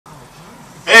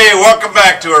welcome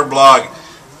back to our blog.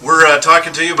 We're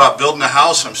talking to you about building a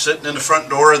house. I'm sitting in the front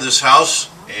door of this house,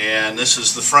 and this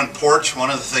is the front porch.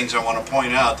 One of the things I want to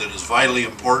point out that is vitally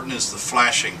important is the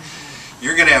flashing.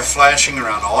 You're going to have flashing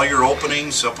around all your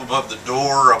openings, up above the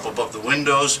door, up above the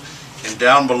windows, and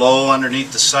down below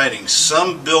underneath the siding.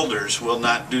 Some builders will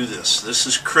not do this. This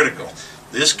is critical.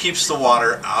 This keeps the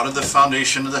water out of the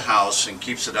foundation of the house and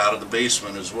keeps it out of the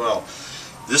basement as well.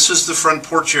 This is the front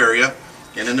porch area.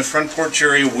 And in the front porch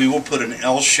area, we will put an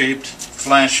L-shaped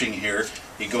flashing here.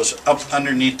 It goes up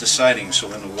underneath the siding. So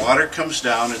when the water comes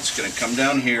down, it's going to come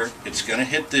down here. It's going to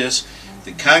hit this.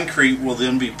 The concrete will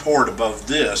then be poured above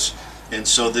this. And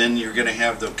so then you're going to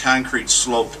have the concrete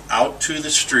sloped out to the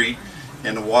street,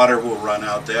 and the water will run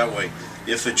out that way.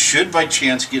 If it should by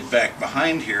chance get back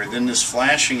behind here, then this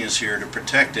flashing is here to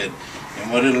protect it.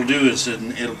 And what it'll do is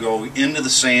it'll go into the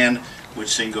sand,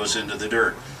 which then goes into the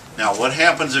dirt. Now what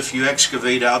happens if you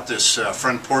excavate out this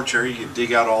front porch area, you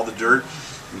dig out all the dirt,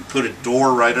 you put a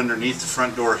door right underneath the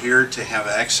front door here to have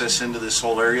access into this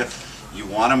whole area. You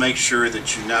want to make sure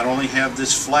that you not only have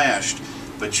this flashed,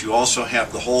 but you also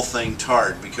have the whole thing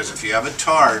tarred, because if you have it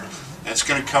tarred, that's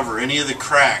going to cover any of the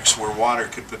cracks where water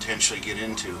could potentially get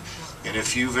into. And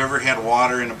if you've ever had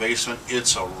water in a basement,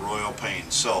 it's a royal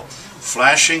pain. So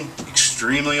flashing,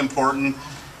 extremely important.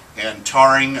 And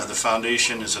tarring of the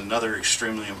foundation is another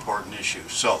extremely important issue.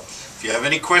 So if you have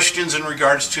any questions in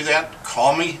regards to that,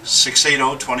 call me,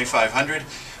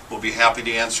 680-2500. We'll be happy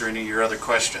to answer any of your other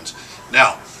questions.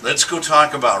 Now, let's go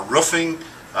talk about roofing,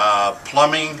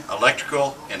 plumbing,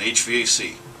 electrical, and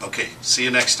HVAC. Okay, see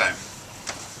you next time.